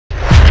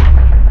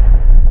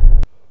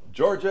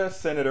Georgia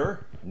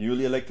Senator,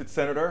 newly elected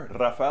Senator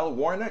Raphael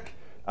Warnock,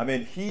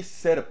 he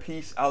said a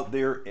piece out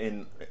there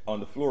on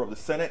the floor of the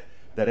Senate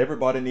that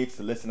everybody needs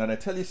to listen. And I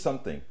tell you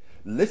something,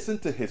 listen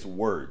to his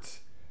words.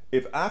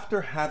 If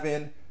after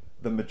having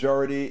the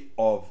majority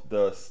of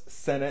the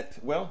Senate,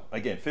 well,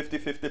 again,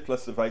 50-50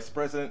 plus the vice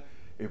president,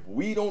 if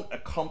we don't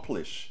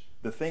accomplish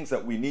the things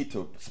that we need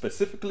to,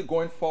 specifically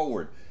going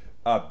forward,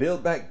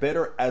 build back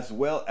better as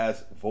well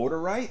as voter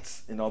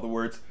rights, in other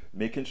words,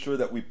 making sure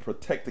that we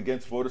protect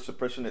against voter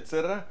suppression,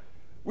 etc.,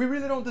 we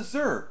really don't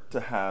deserve to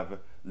have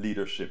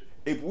leadership.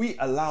 If we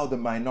allow the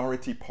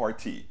minority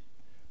party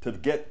to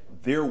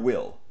get their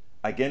will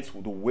against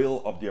the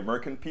will of the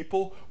American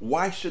people,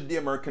 why should the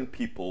American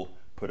people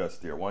put us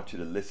there? I want you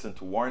to listen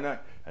to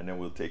Warnock, and then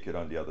we'll take it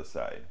on the other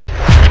side.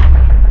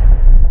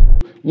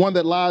 One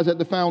that lies at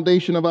the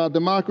foundation of our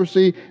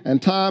democracy,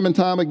 and time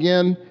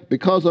again,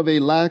 because of a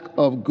lack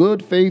of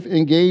good faith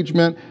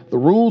engagement, the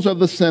rules of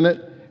the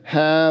Senate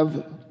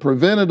have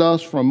prevented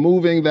us from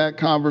moving that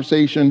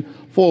conversation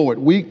forward.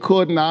 We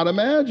could not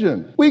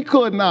imagine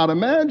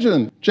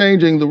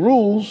changing the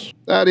rules,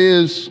 that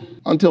is,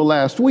 until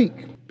last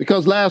week.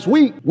 Because last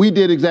week, we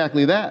did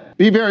exactly that.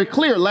 Be very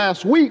clear,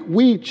 last week,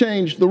 we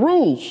changed the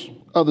rules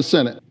of the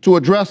Senate to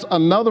address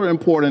another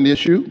important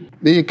issue,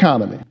 the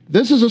economy.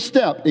 This is a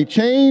step, a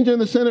change in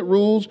the Senate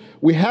rules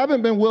we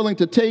haven't been willing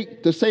to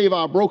take to save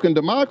our broken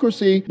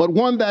democracy, but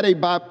one that a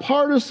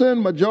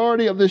bipartisan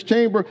majority of this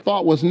chamber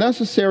thought was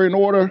necessary in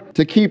order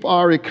to keep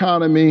our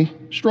economy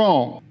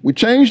strong. We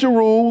changed the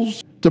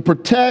rules to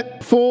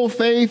protect full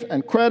faith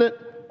and credit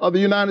of the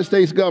United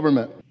States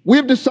government.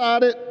 We've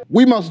decided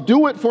we must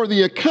do it for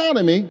the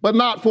economy, but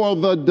not for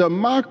the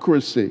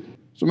democracy.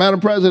 So,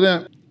 Madam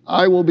President,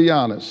 I will be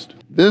honest.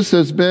 This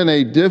has been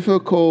a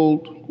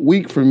difficult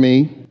week for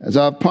me as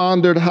I've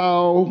pondered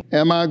how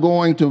am I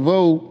going to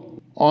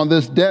vote on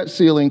this debt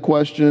ceiling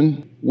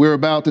question we're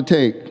about to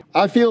take.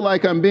 I feel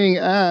like I'm being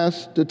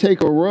asked to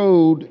take a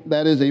road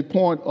that is a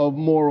point of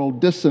moral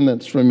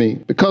dissonance for me.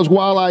 Because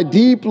while I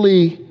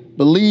deeply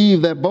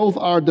believe that both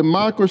our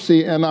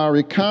democracy and our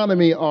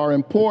economy are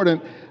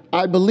important,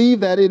 I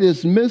believe that it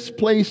is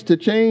misplaced to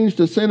change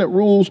the Senate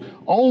rules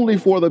only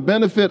for the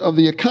benefit of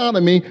the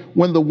economy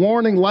when the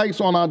warning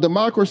lights on our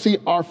democracy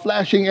are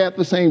flashing at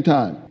the same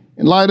time.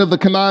 In light of the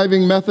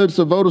conniving methods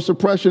of voter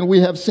suppression we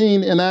have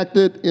seen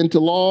enacted into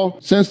law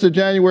since the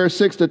January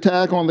 6th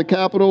attack on the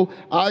Capitol,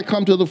 I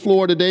come to the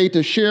floor today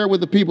to share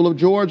with the people of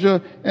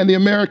Georgia and the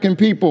American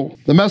people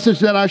the message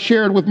that I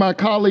shared with my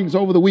colleagues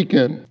over the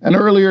weekend and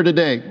earlier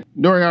today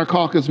during our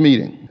caucus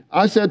meeting.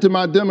 I said to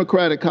my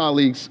Democratic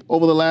colleagues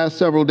over the last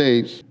several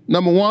days,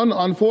 number one,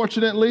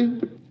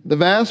 unfortunately, the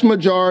vast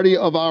majority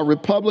of our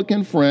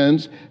Republican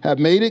friends have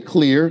made it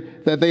clear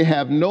that they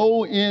have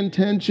no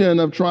intention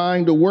of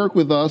trying to work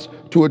with us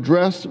to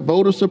address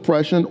voter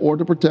suppression or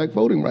to protect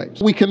voting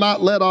rights. We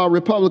cannot let our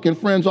Republican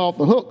friends off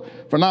the hook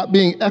for not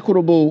being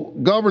equitable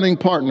governing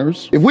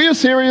partners. If we are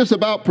serious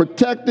about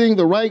protecting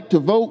the right to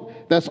vote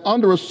that's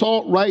under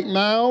assault right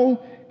now,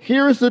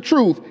 here is the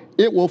truth.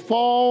 It will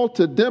fall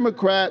to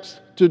Democrats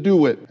to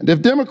do it. And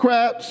if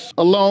Democrats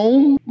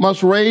alone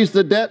must raise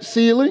the debt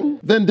ceiling,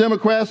 then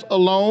Democrats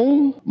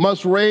alone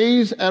must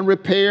raise and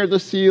repair the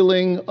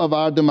ceiling of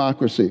our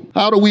democracy.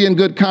 How do we in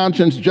good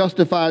conscience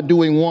justify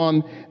doing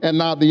one and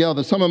not the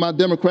other? Some of my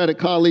Democratic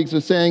colleagues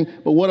are saying,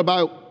 but what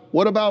about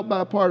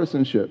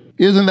bipartisanship?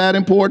 Isn't that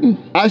important?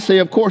 I say,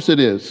 of course it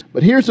is.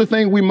 But here's the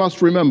thing we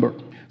must remember.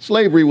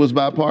 Slavery was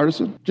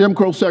bipartisan. Jim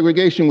Crow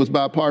segregation was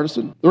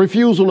bipartisan. The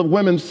refusal of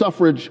women's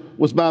suffrage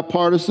was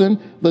bipartisan.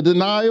 The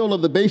denial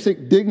of the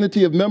basic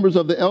dignity of members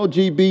of the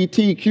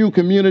LGBTQ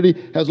community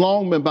has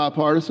long been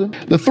bipartisan.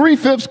 The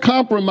 3/5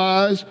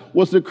 compromise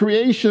was the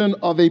creation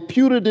of a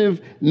putative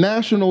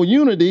national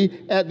unity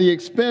at the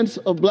expense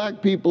of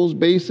black people's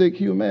basic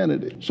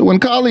humanity. So when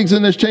colleagues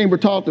in this chamber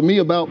talk to me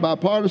about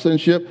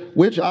bipartisanship,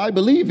 which I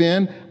believe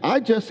in, I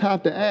just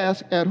have to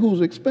ask, at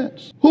whose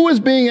expense? Who is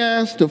being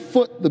asked to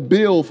foot the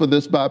bill for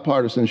this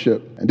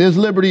bipartisanship? And is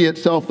liberty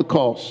itself the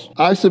cost?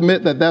 I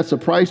submit that that's a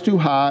price too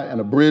high and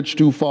a bridge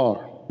too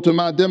far. To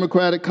my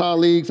Democratic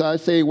colleagues, I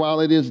say, while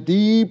it is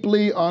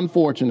deeply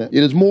unfortunate,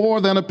 it is more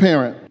than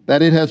apparent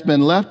that it has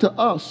been left to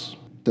us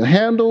to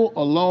handle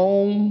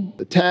alone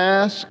the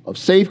task of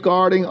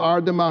safeguarding our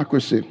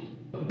democracy.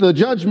 The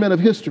judgment of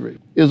history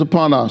is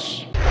upon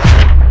us.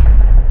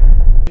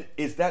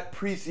 Is that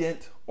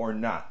prescient or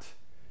not?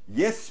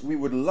 Yes, we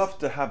would love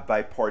to have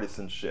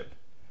bipartisanship.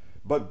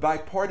 But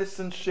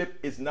bipartisanship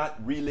is not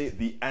really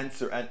the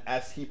answer. And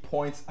as he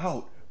points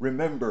out,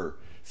 remember,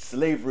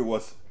 slavery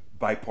was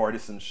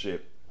bipartisan.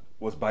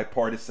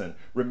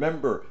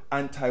 Remember,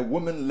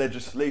 anti-woman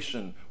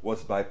legislation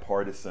was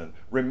bipartisan.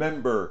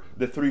 Remember,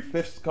 the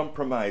 3/5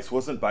 compromise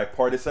wasn't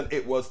bipartisan.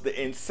 It was the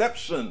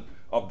inception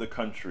of the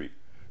country.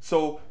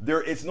 So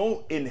there is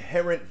no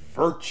inherent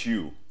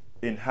virtue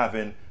in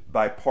having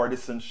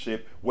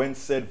bipartisanship when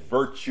said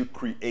virtue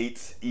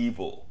creates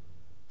evil.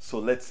 So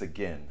let's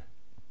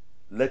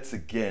let's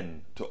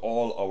again, to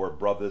all our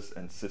brothers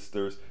and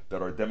sisters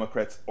that are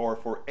Democrats, or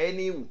for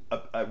any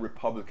a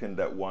Republican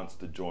that wants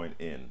to join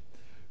in,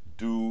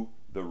 do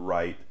the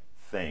right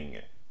thing.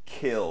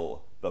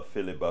 Kill the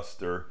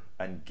filibuster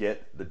and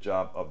get the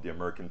job of the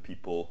American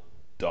people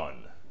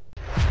done.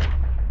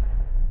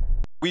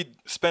 We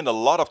spend a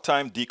lot of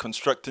time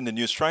deconstructing the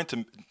news, trying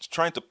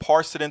to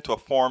parse it into a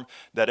form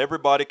that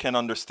everybody can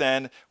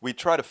understand. We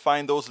try to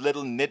find those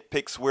little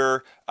nitpicks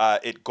where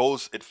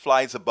it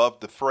flies above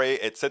the fray,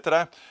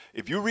 etc.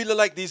 If you really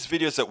like these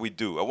videos that we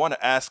do, I want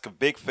to ask a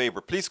big favor.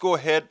 Please go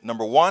ahead,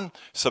 number one,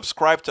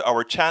 subscribe to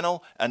our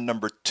channel, and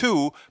number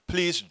two,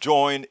 please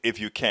join if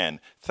you can.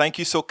 Thank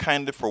you so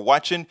kindly for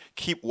watching.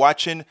 Keep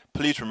watching.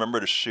 Please remember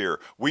to share.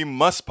 We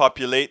must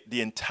populate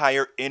the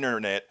entire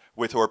internet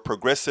with our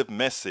progressive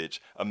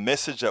message, a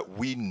message that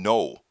we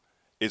know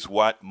is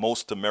what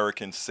most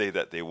Americans say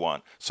that they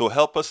want. So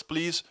help us,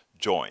 please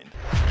join.